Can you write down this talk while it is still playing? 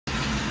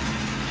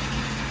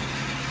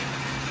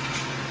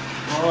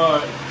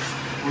Alright,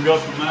 we got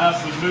the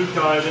massive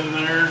Mookaite in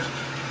there.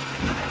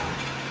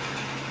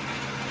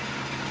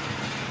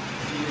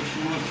 See what she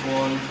looks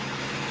like.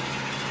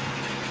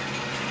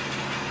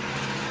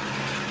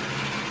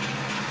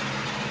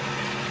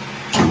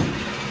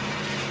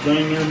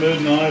 Dang near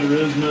midnight, or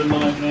is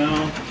midnight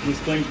now. This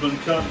thing's been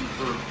cutting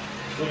for a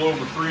little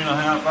over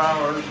 3.5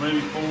 hours, maybe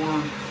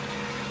 4.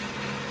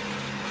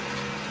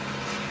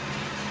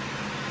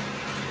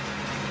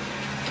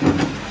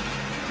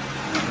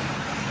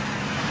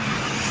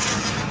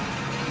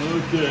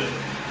 Okay.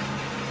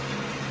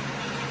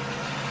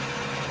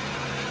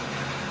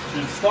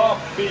 It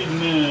stopped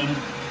feeding in. I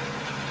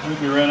think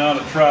we ran out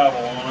of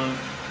travel on it.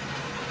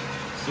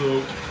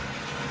 So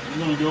I'm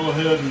going to go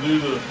ahead and do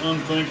the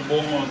unthinkable.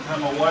 I'm going to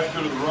turn my wife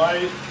to the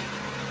right.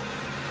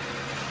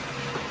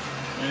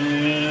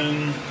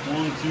 And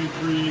 1, 2,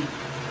 3.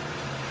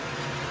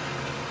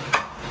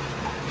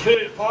 Okay,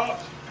 it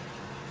pops.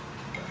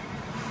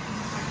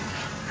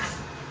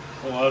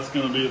 Well, that's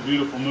going to be a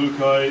beautiful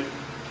Mookaite.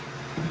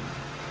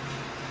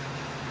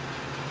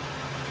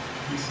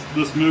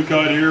 This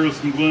Mookaite here was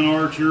from Glen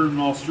Archer in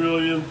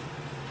Australia.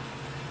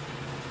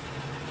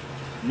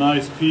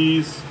 Nice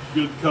piece,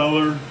 good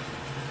color.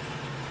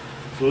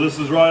 So this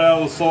is right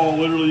out of the saw.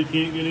 Literally, you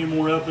can't get any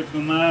more epic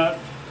than that.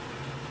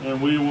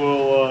 And we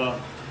will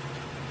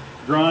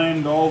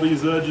grind all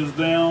these edges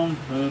down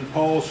and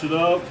polish it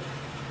up.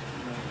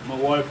 My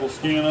wife will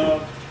scan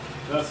up.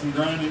 Got some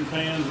grinding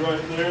pans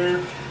right there.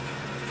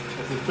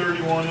 That's a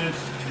 31-inch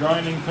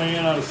grinding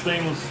pan out of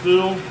stainless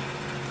steel.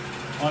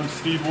 I'm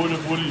Steve Wood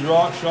at Woody's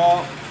Rock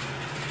Shop.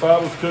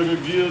 Fabulous Koga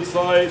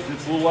Geosite.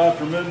 It's a little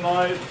after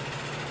midnight.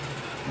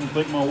 I don't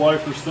think my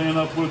wife is staying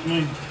up with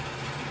me.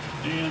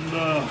 And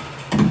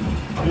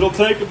it'll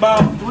take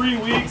about 3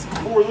 weeks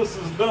before this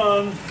is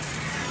done.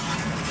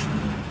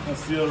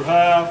 That's the other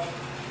half.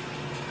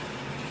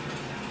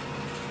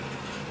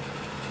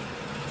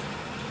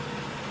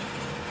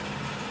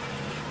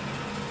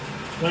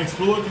 Thanks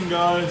for looking,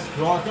 guys.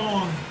 Rock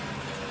on.